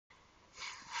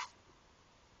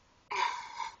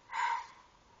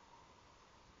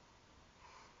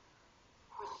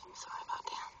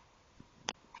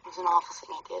an awful thing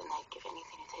I did, and I'd give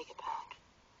anything to take it back.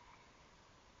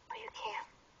 But you can't.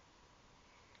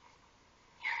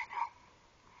 Yeah, I know.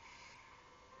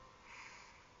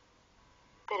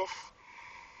 But if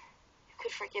you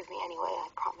could forgive me anyway, I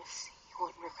promise you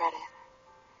wouldn't regret it.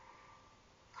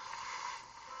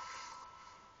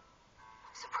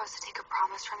 I'm supposed to take a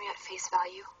promise from you at face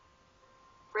value?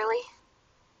 Really?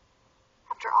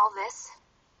 After all this?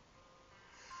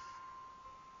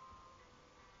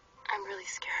 I'm really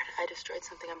scared I destroyed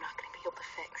something I'm not going to be able to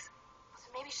fix. So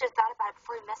maybe you should have thought about it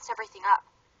before you messed everything up.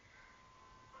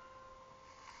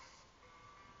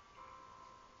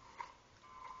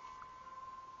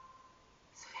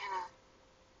 Savannah.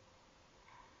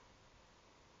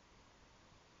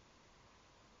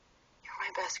 You're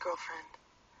my best girlfriend.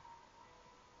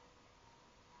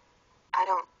 I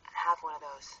don't have one of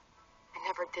those. I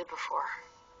never did before.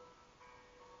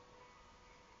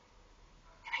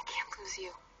 And I can't lose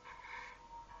you.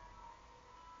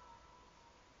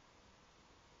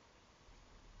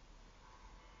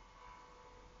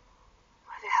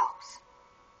 But it helps.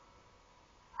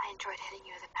 I enjoyed hitting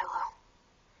you with a pillow.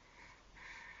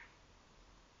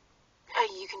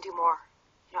 You can do more.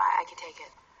 You know, I can take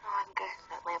it. No, I'm good.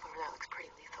 That lamp over there looks pretty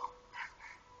lethal.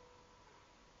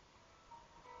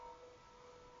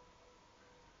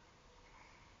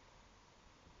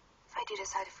 If I do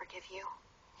decide to forgive you,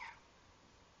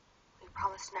 will you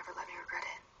promise to never let me regret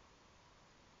it?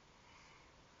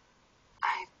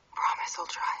 I promise I'll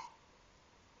try.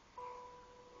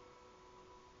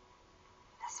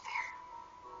 That's fair.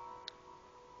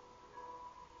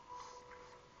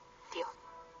 Deal.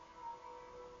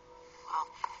 Well,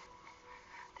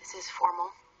 this is formal.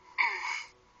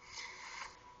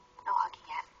 No hugging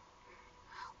yet.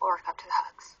 We'll work up to the hug.